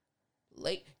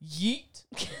 Late. Yeet.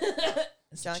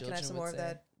 John, can I have some more of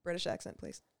that British accent,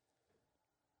 please?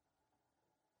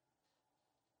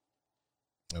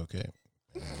 Okay.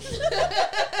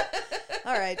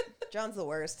 All right, John's the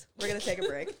worst. We're gonna take a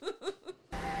break.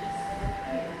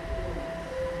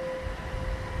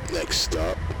 Next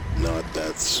stop, Not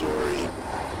That Sorry.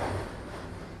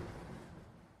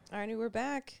 All right, we're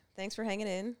back. Thanks for hanging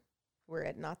in. We're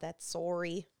at Not That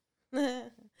Sorry.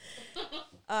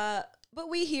 But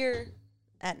we here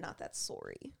at Not That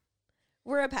Sorry,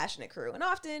 we're a passionate crew, and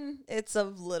often it's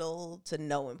of little to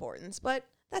no importance, but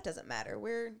that doesn't matter.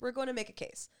 We're going to make a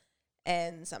case,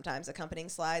 and sometimes accompanying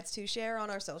slides to share on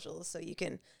our socials, so you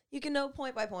can know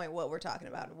point by point what we're talking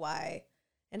about and why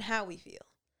and how we feel.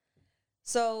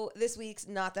 So this week's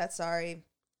Not That Sorry,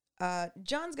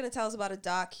 John's going to tell us about a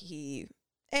doc he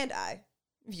and I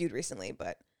viewed recently,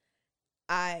 but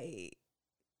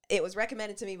it was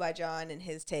recommended to me by John, and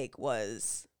his take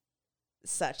was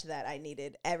such that I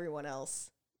needed everyone else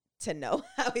to know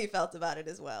how he felt about it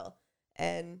as well.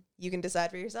 And you can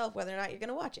decide for yourself whether or not you're going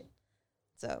to watch it.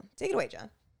 So take it away, John.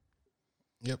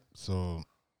 Yep. So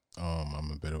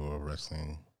I'm a bit of a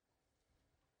wrestling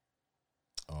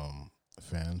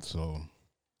fan. So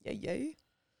yay.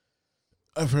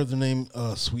 I've heard the name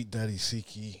Sweet Daddy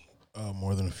Siki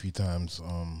more than a few times.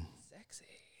 Sexy.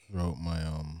 Throughout my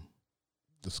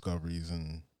discoveries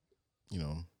and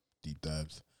deep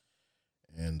dives.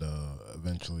 And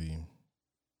eventually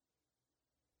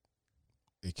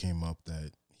it came up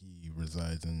that he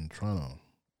resides in Toronto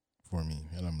for me.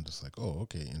 And I'm just like, oh,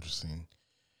 okay, interesting.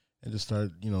 And just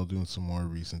started, doing some more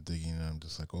recent digging. And I'm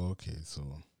just like, oh, okay. So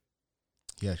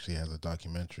he actually has a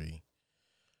documentary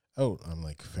out. I'm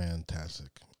like, fantastic.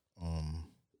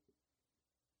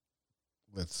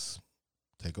 Let's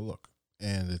take a look.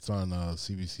 And it's on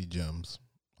CBC Gems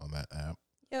on that app.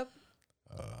 Yep.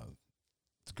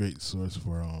 It's a great source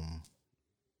for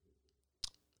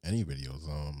any videos,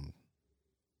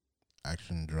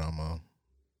 action, drama,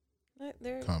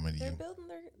 comedy. They're building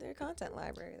their content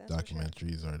library. That's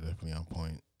documentaries are definitely on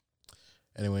point.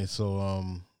 Anyway, so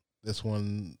this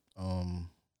one,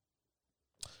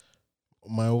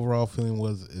 my overall feeling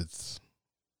was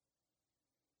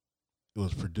it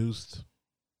was produced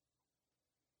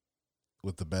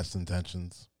with the best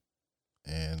intentions,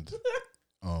 and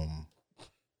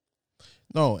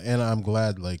no, and I'm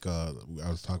glad. Like I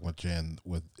was talking with Jan,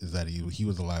 is that he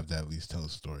was alive to at least tell a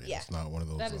story. Yeah. It's not one of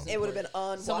those. It would have been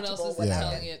Someone else unwatchable is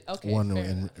without telling it. it. Okay, one fair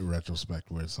in enough.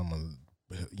 retrospect where someone,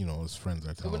 his friends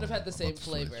are telling. It wouldn't have had the about same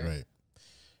stories, flavor,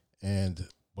 right?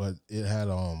 But it had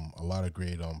a lot of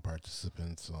great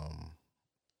participants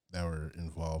that were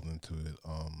involved into it.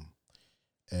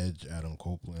 Edge, Adam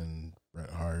Copeland, Bret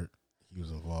Hart, he was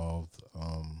involved.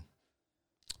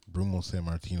 Bruno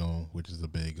Sammartino, which is a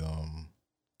big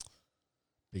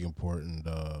important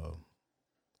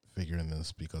figure in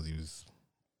this because he was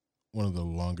one of the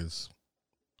longest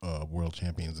world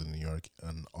champions in New York,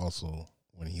 and also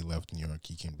when he left New York,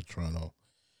 he came to Toronto,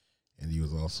 and he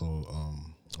was also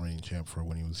reigning champ for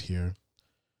when he was here.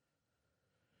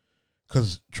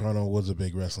 Because Toronto was a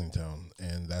big wrestling town,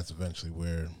 and that's eventually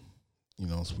where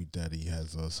Sweet Daddy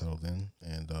has settled in,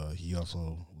 and he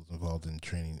also was involved in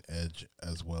training Edge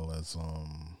as well as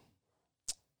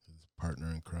his partner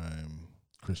in crime,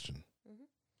 Christian. Mm-hmm.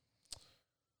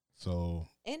 So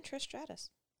And Trish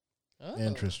Stratus. Oh.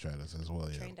 and Trish Stratus as well,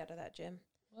 yeah. Trained out of that gym.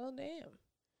 Well, damn.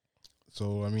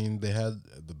 So they had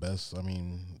the best.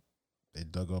 They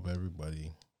dug up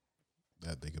everybody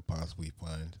that they could possibly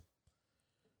find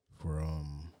for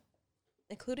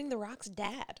Including The Rock's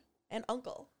dad and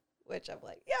uncle. Which I'm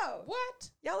like, yo,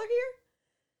 what? Y'all are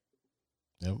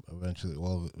here? Yep. Eventually,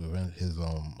 his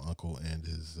uncle and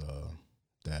his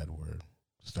dad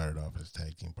started off as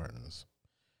tag team partners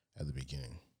at the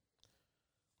beginning,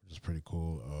 which is pretty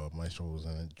cool. Maestro was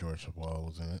in it. George Chabal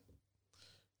was in it.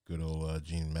 Good old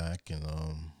Gene Mack and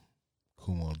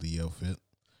Kumo the outfit.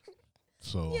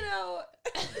 So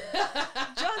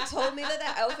John told me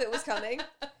that outfit was coming.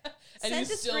 And you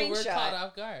still were caught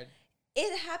off guard.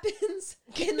 It happens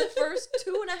in the first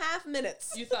 2.5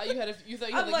 minutes. You thought you had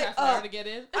I'm like half an hour to get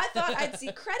in? I thought I'd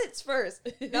see credits first.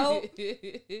 Nope.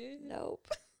 Nope.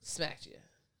 Smacked you.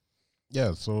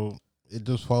 Yeah, so it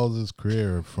just follows his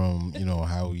career from,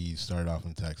 how he started off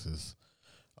in Texas,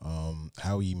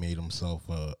 how he made himself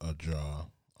a draw,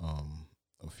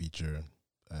 a feature,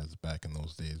 as back in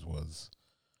those days was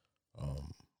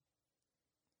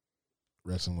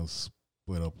wrestling was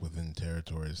split up within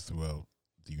territories throughout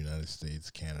the United States,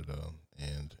 Canada,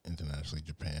 and internationally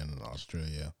Japan and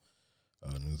Australia,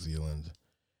 New Zealand,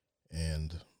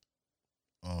 and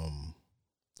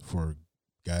for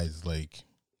guys like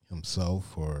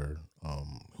himself or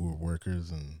who were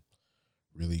workers and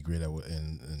really great at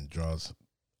and draws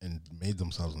and made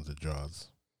themselves into draws,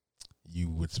 you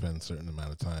would spend a certain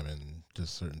amount of time in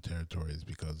just certain territories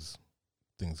because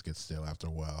things get stale after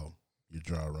a while. Your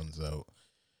draw runs out.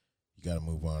 You got to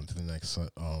move on to the next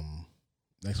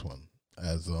one,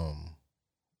 as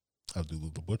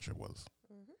Abdullah the Butcher was.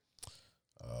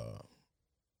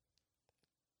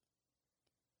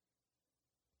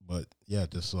 But yeah,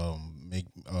 just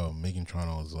making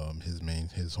Toronto is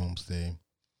his homestay.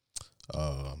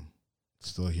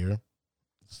 Still here,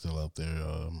 still out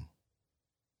there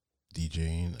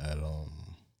DJing at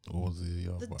what was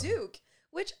the bar? Duke,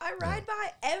 which I ride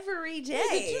by every day.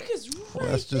 Yeah, the Duke is right. Well,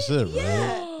 that's just it, right?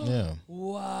 Yeah. Yeah.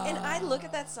 Wow. And I look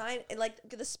at that sign, and like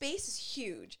the space is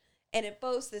huge, and it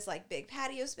boasts this like big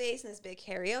patio space and this big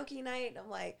karaoke night. And I'm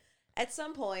like, at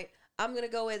some point, I'm gonna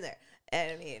go in there.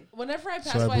 And I mean, whenever I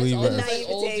pass So I by, it's believe all that- these like, Night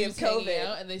old day of dudes hanging COVID,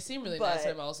 out, and they seem really but- nice.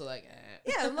 And I'm also like,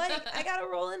 yeah, I'm like, I gotta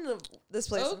roll into this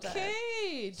place sometime.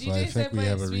 okay. So I DJ think said we playing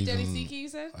have a Sweet Daddy reason. Siki, you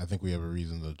said? I think we have a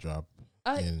reason to drop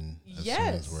in as soon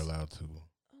as we're allowed to.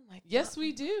 Oh my god. Yes,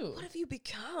 we do. What have you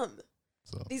become?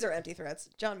 So These are empty threats.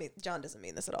 John doesn't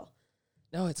mean this at all.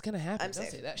 No, it's gonna happen. I'm Don't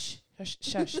safe. say that. Shh,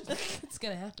 shush. It's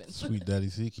gonna happen. Sweet Daddy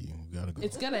Siki, we gotta go.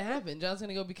 It's gonna happen. John's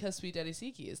gonna go because Sweet Daddy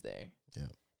Siki is there. Yeah.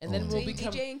 And then Only- we'll So you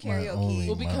become DJ and My karaoke. only-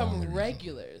 we'll my become only reason.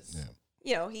 regulars. Yeah.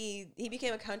 You know, he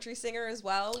became a country singer as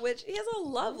well, which he has a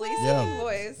lovely Yeah. singing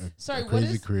voice. A Sorry,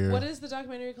 crazy career. what is the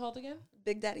documentary called again?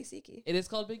 Big Daddy Siki. It is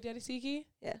called Big Daddy Siki?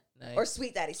 Yeah. Nice. Or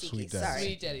Sweet Daddy Siki. Sweet Daddy. Sorry.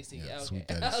 Sweet Daddy Siki. Yeah, Okay. Sweet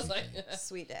Daddy I was Siki. like,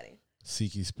 Sweet Daddy.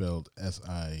 Siki spelled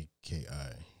Siki.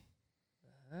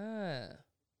 ah.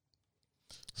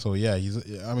 So yeah,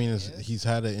 Yes. he's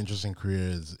had an interesting career.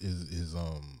 Is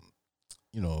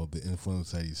you know, the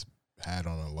influence that he's had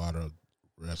on a lot of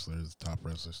wrestlers, top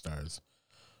wrestler stars,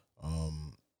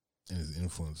 and his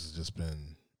influence has just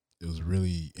been. It was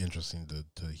really interesting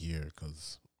to hear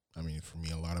because I mean, for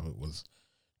me, a lot of it was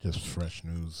just fresh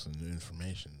news and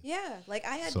information. Yeah, like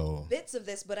I had So- bits of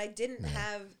this, but I didn't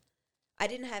have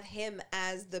him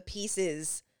as the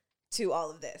pieces to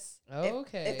all of this.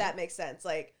 Okay. If that makes sense.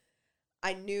 Like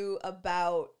I knew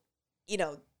about, you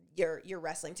know, your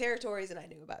wrestling territories and I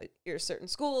knew about your certain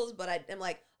schools, but I'm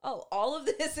like, oh, all of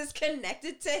this is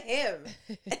connected to him.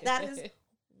 And that is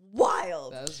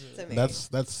wild That was really to me.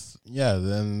 That's yeah.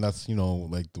 Then that's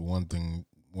like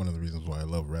one of the reasons why I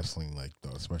love wrestling, like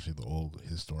especially the old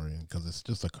historian, because it's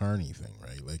just a carny thing,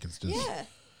 right? Like it's just yeah.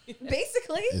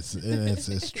 Basically.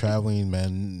 it's traveling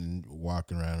men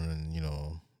walking around and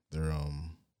they're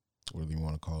what do you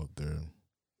want to call it?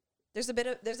 There's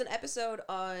an episode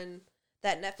on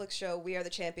that Netflix show We Are the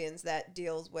Champions that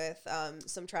deals with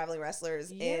some traveling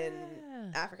wrestlers in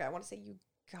Africa. I want to say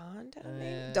Uganda,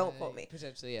 maybe? Don't quote me.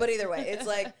 Potentially, yeah. But either way, it's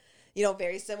like,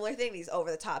 very similar thing. These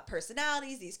over-the-top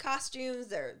personalities, these costumes,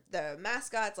 the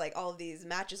mascots, like all of these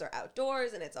matches are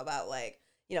outdoors, and it's about like,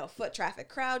 foot traffic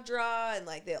crowd draw, and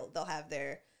like they'll have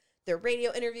their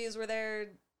radio interviews where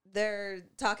they're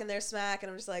talking their smack,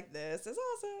 and I'm just like, this is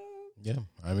awesome. Yeah,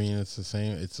 I mean it's the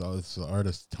same. It's the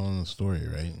artist telling the story,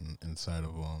 right? Inside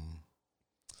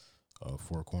of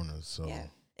Four Corners. So yeah,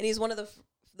 and he's one of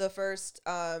the first,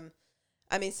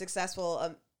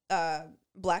 successful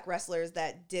black wrestlers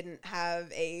that didn't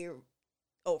have a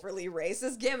overly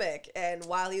racist gimmick. And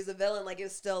while he's a villain, like he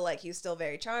was still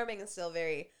very charming and still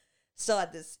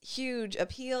had this huge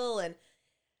appeal. And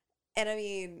I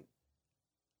mean,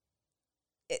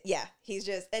 he's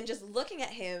just looking at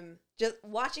him, just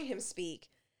watching him speak,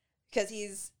 because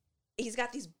he's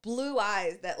got these blue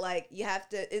eyes that like you have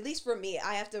to, at least for me,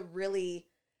 I have to really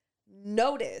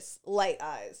notice light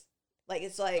eyes. Like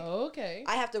it's like, okay,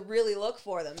 I have to really look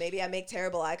for them. Maybe I make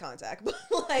terrible eye contact, but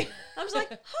like I'm just like,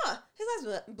 his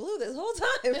eyes been blue this whole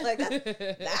time. Like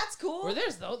that's cool. Were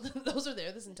those are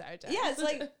there this entire time? Yeah, it's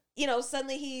like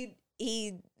suddenly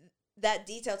he that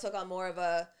detail took on more of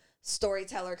a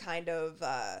storyteller kind of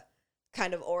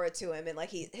aura to him, and like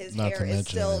his not hair is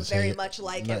still very much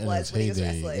like it was when he was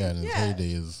wrestling. Yeah, in his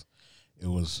heyday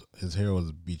his hair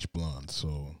was beach blonde.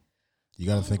 So you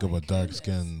got to think of a dark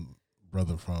skinned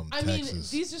brother from Texas. mean,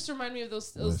 these just remind me of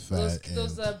those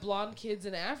blonde kids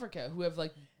in Africa who have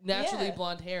like naturally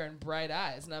blonde hair and bright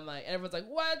eyes, and I'm like, and everyone's like,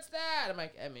 "What's that?" I'm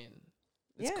like, I mean,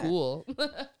 it's cool.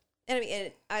 And I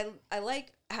mean, and I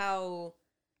like how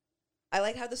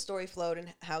the story flowed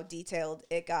and how detailed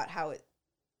it got, how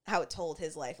it told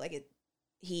his life. Like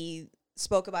he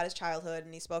spoke about his childhood,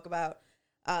 and he spoke about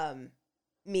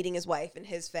meeting his wife and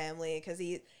his family, because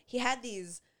he had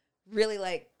these really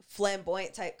like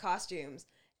flamboyant type costumes,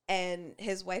 and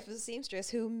his wife was a seamstress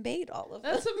who made all of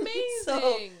them. That's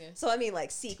amazing. so I mean,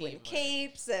 like sequin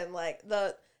capes and like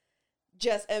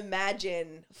just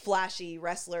imagine flashy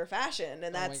wrestler fashion,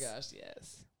 and that's oh my gosh,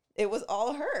 yes, it was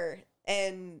all her.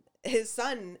 And his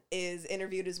son is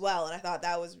interviewed as well, and I thought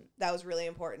that was really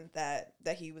important that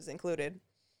he was included.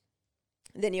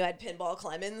 Then you had Pinball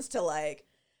Clemens to like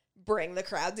bring the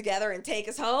crowd together and take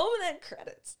us home, and then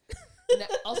credits.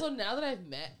 Now that I've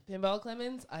met Pinball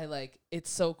Clemens, I like it's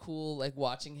so cool like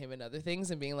watching him in other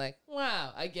things and being like,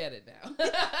 wow, I get it now.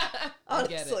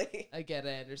 Honestly, I get it.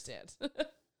 I understand.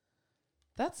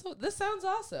 This sounds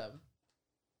awesome.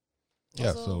 Yeah,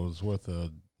 Also, so it's worth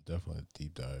definitely a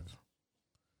deep dive.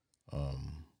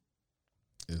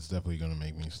 It's definitely gonna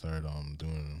make me start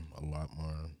doing a lot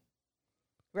more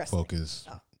wrestling. focus.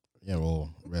 Yeah, well,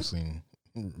 wrestling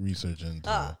research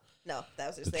into. No, that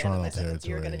was just the the end of my Toronto sentence.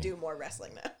 You're going to territory. do more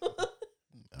wrestling now.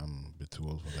 I'm a bit too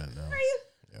old for that now. Are you?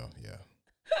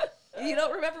 Yeah. You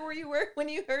don't remember where you were when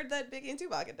you heard that Biggie and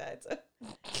Tupac had died, so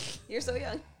you're so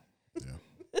young.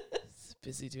 Yeah.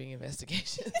 Busy doing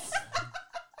investigations.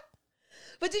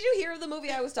 But did you hear of the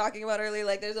movie I was talking about earlier?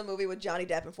 Like, there's a movie with Johnny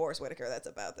Depp and Forrest Whitaker that's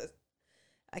about this.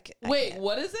 I Wait, can't.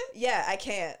 what is it? Yeah, I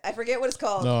can't. I forget what it's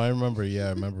called. No, I remember. Yeah, I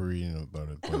remember reading about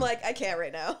it. I'm like, I can't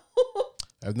right now.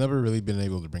 I've never really been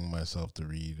able to bring myself to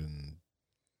read and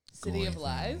City of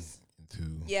Lies.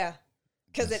 Yeah,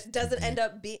 because That's it doesn't too end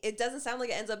up be. It doesn't sound like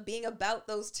it ends up being about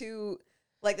those two,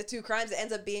 like the two crimes. It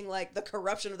ends up being like the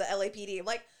corruption of the LAPD. I'm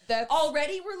like, That's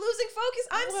already we're losing focus.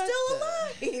 I'm What still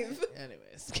the- alive.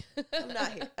 Anyways, I'm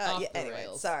not here. Off Yeah, the anyway,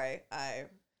 rails. sorry. I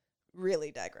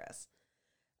really digress.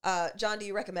 John, do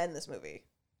you recommend this movie?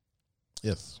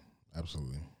 Yes,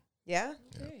 absolutely. Yeah.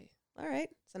 Okay. All right.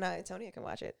 So now Antonia can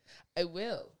watch it. I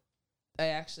will. I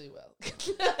actually will.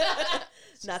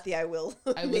 Not the I will,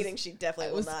 I was- meaning she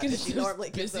definitely will not. As she normally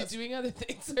gives busy us. doing other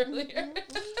things earlier.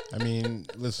 I mean,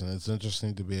 listen, it's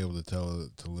interesting to be able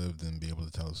to live and be able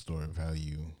to tell a story of how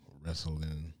you wrestled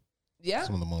in Yeah.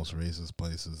 some of the most racist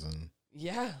places and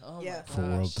Yeah. Oh Yeah. my for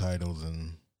world gosh. titles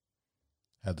and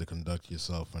had to conduct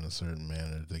yourself in a certain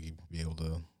manner to be able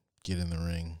to get in the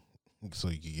ring so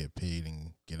you could get paid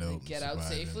and get out. and Get out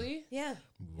survive and safely. Yeah.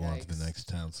 Move on to Yikes. the next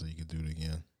town so you could do it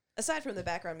again. Aside from the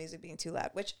background music being too loud,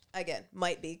 which again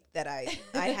might be that I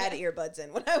had earbuds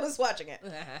in when I was watching it,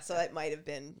 so it might have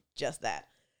been just that.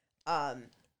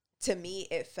 To me,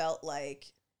 it felt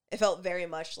very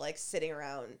much like sitting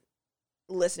around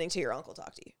listening to your uncle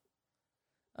talk to you.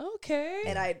 Okay.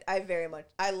 And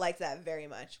I liked that very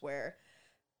much, where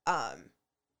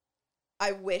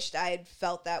I wished I had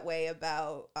felt that way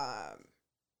about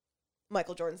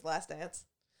Michael Jordan's Last Dance.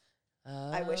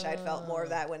 I wish I'd felt more of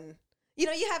that when, you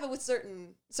have it with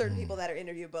certain people that are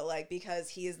interviewed, but like, because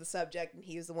he is the subject and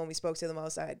he was the one we spoke to the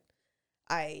most,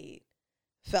 I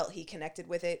felt he connected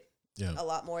with it a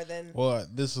lot more than. Well,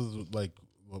 this is like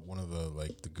one of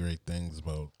the great things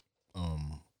about all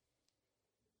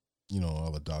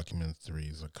the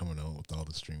documentaries are coming out with all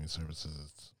the streaming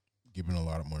services. It's giving a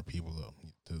lot more people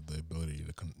the ability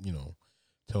to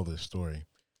tell their story.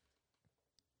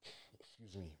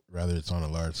 Excuse me. Rather it's on a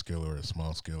large scale or a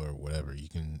small scale or whatever, you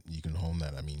can hone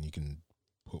that. I mean, you can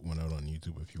put one out on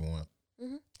YouTube if you want.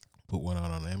 Mm-hmm. Put one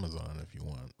out on Amazon if you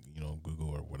want. Google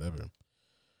or whatever.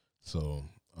 So,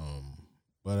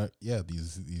 but yeah,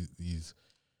 these,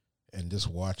 and just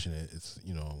watching it, it's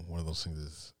one of those things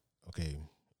is okay.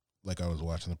 Like I was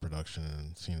watching the production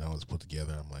and seeing how it's put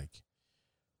together. I'm like,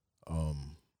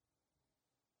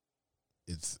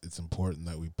 it's important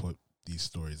that we put these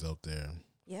stories out there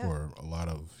for a lot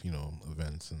of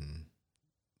events and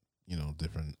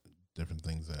different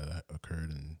things that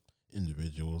occurred in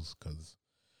individuals because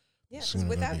because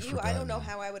without you, I don't know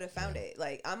how I would have found it.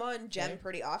 Like, I'm on Gem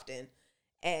pretty often,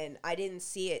 and I didn't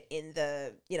see it in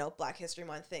the Black History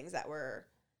Month things that were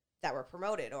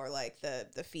promoted, or like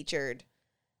the featured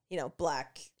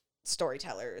Black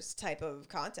storytellers type of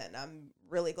content. I'm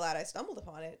really glad I stumbled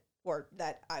upon it, or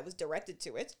that I was directed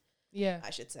to it. Yeah, I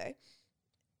should say,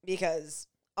 because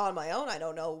on my own, I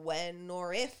don't know when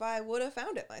or if I would have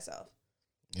found it myself.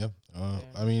 Yeah.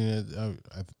 I mean,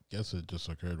 I guess it just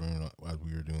occurred as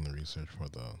we were doing the research for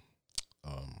the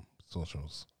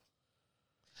socials.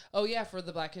 Oh yeah, for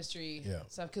the Black History Yeah.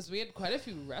 stuff, because we had quite a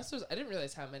few wrestlers. I didn't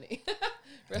realize how many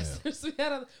wrestlers we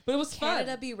had on, but it was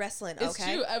Canada fun. be wrestling. It's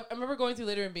Okay, true. I remember going through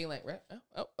later and being like,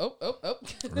 oh.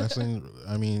 Wrestling.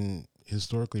 I mean,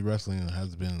 historically, wrestling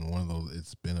has been one of those.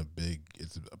 It's been a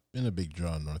big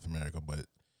draw in North America, but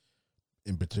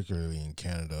in particularly in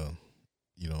Canada,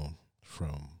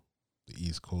 from the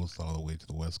East Coast all the way to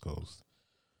the West Coast.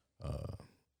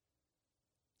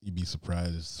 You'd be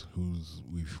surprised who's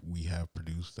we have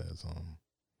produced as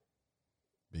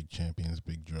big champions,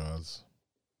 big draws.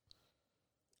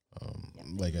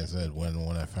 Like I said, when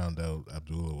I found out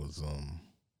Abdullah was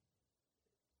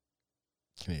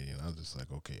Canadian. I was just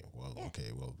like, okay, well,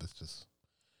 this just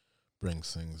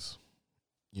brings things,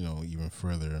 even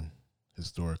further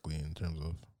historically in terms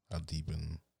of how deep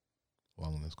and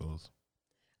long this goes.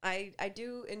 I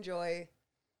do enjoy,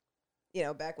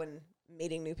 back when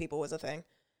meeting new people was a thing.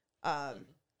 Someone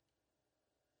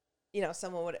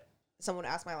would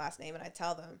ask my last name and I'd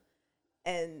tell them,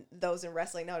 and those in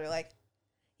wrestling know, they're like,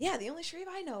 yeah, the only Sharif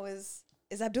I know is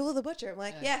Abdullah the Butcher. I'm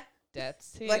like, yeah.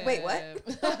 That's him. Like, wait, what?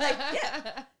 Like,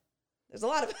 yeah. There's a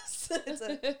lot of us.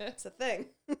 It's a thing.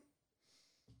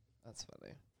 That's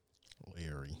funny.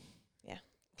 Larry. Yeah.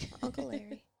 Uncle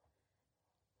Larry.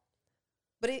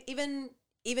 But even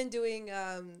doing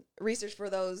research for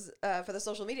those for the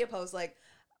social media posts, like,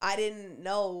 I didn't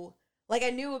know, like, I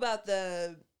knew about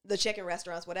the chicken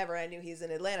restaurants, whatever. I knew he's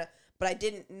in Atlanta, but I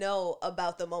didn't know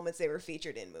about the moments they were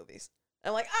featured in movies.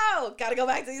 I'm like, oh, gotta go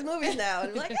back to these movies now. And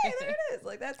I'm like, hey, there it is.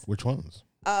 Like, that's which ones?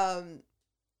 ATL,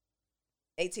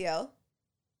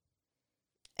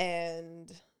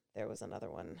 and there was another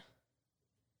one.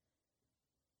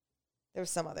 There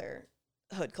was some other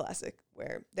hood classic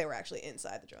where they were actually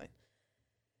inside the joint.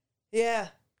 Yeah,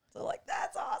 so like,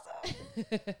 that's awesome.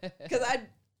 Because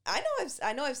I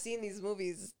know I've seen these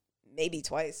movies maybe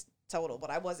twice total,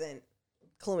 but I wasn't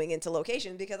cluing into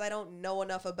location because I don't know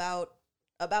enough about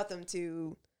them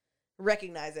to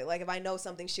recognize it. Like, if I know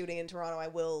something's shooting in Toronto, I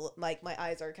will, like, my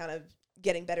eyes are kind of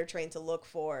getting better trained to look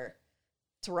for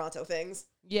Toronto things.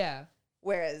 Yeah.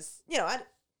 Whereas, I've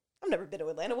never been to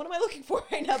Atlanta. What am I looking for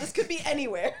right now? This could be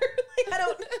anywhere.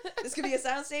 This could be a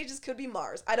soundstage. This could be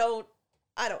Mars. I don't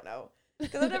know.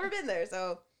 Because I've never been there.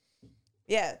 So,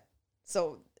 yeah.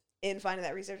 So, in finding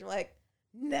that research, I'm like,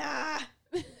 nah.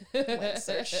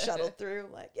 Went shuttled through.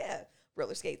 Like, yeah.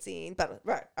 Roller skate scene. But,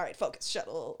 right. All right. Focus.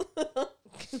 Shuttle.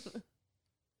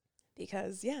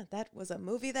 Because, yeah, that was a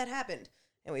movie that happened.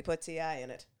 And we put T.I. in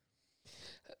it.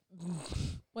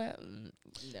 Well,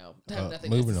 no.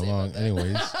 Moving along.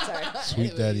 Anyways. Sorry.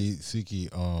 Sweet Daddy Siki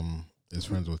is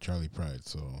friends with Charlie Pride,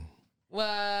 so. What?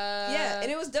 Yeah,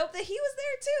 and it was dope that he was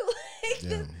there,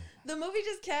 too. Like, the movie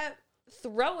just kept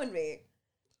throwing me.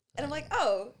 And I'm like,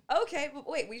 oh, okay, but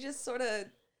wait, we just sort of,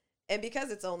 and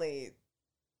because it's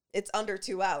under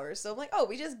 2 hours, so I'm like, oh,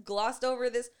 we just glossed over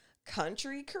this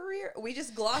country career. We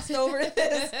just glossed over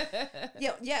this.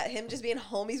 Yeah, him just being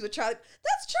homies with Charlie.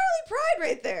 That's Charlie Pride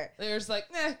right there. They're just like,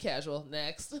 casual,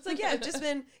 next. It's like, yeah,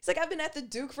 it's like, I've been at the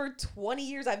Duke for 20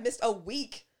 years. I've missed a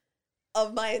week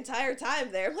of my entire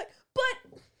time there. I'm like, but,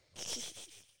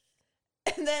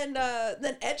 and then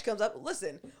Edge comes up.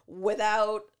 Listen,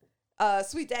 without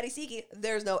Sweet Daddy Siki,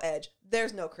 there's no Edge.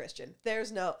 There's no Christian.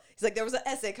 He's like, there was an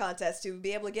essay contest to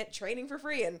be able to get training for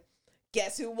free, and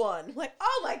guess who won? I'm like,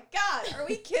 oh my God, are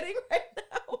we kidding right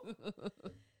now?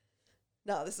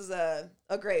 No, this is a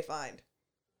great find.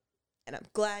 And I'm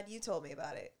glad you told me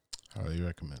about it. Highly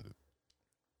recommend it.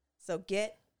 So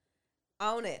get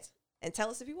on it and tell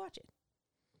us if you watch it.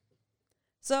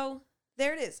 So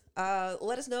there it is.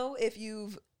 Let us know if you're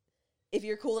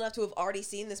cool enough to have already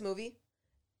seen this movie.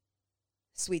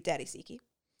 Sweet Daddy Siki,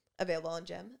 available on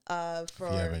Gem. If you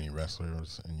have any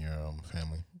wrestlers in your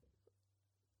family,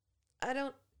 I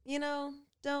don't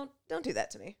do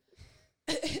that to me.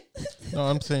 No,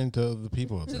 I'm saying to the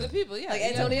people. To the people, yeah. Like,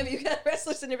 Antonio, if you got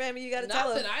wrestlers in your family, you got to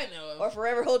tell them. Not that I know of. Or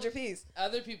forever hold your peace.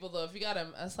 Other people, though, if you got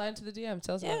them, assign to the DM.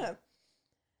 Tell us. Yeah.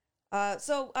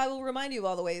 So I will remind you of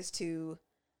all the ways to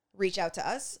reach out to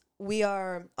us. We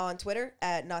are on Twitter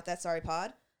at Not That Sorry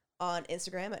Pod, on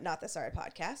Instagram at Not That Sorry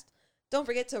Podcast. Don't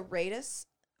forget to rate us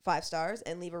 5 stars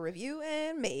and leave a review,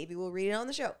 and maybe we'll read it on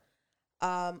the show.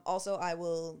 Also, I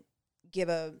will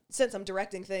since I'm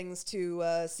directing things to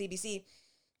CBC,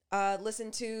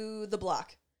 listen to The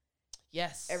Block.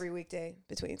 Yes. Every weekday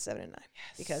between 7 and 9.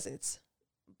 Yes. Because it's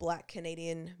Black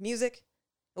Canadian music.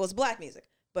 Well, it's Black music,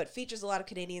 but features a lot of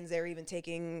Canadians. They're even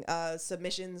taking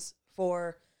submissions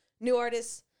for new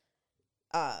artists.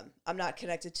 I'm not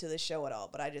connected to the show at all,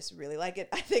 but I just really like it.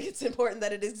 I think it's important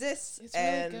that it exists. It's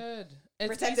really good.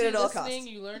 Protect it at all costs.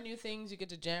 You learn new things. You get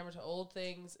to jam to old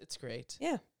things. It's great.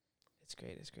 Yeah. It's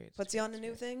great. It's great. Puts you on to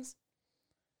new things.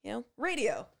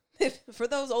 Radio. For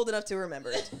those old enough to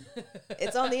remember it.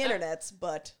 It's on the internet,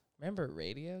 but... Remember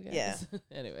radio, guys? Yeah.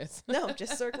 Anyways. No,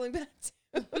 just circling back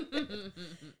to...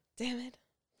 Damn it.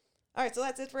 All right, so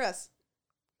that's it for us.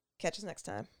 Catch us next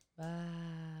time.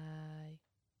 Bye.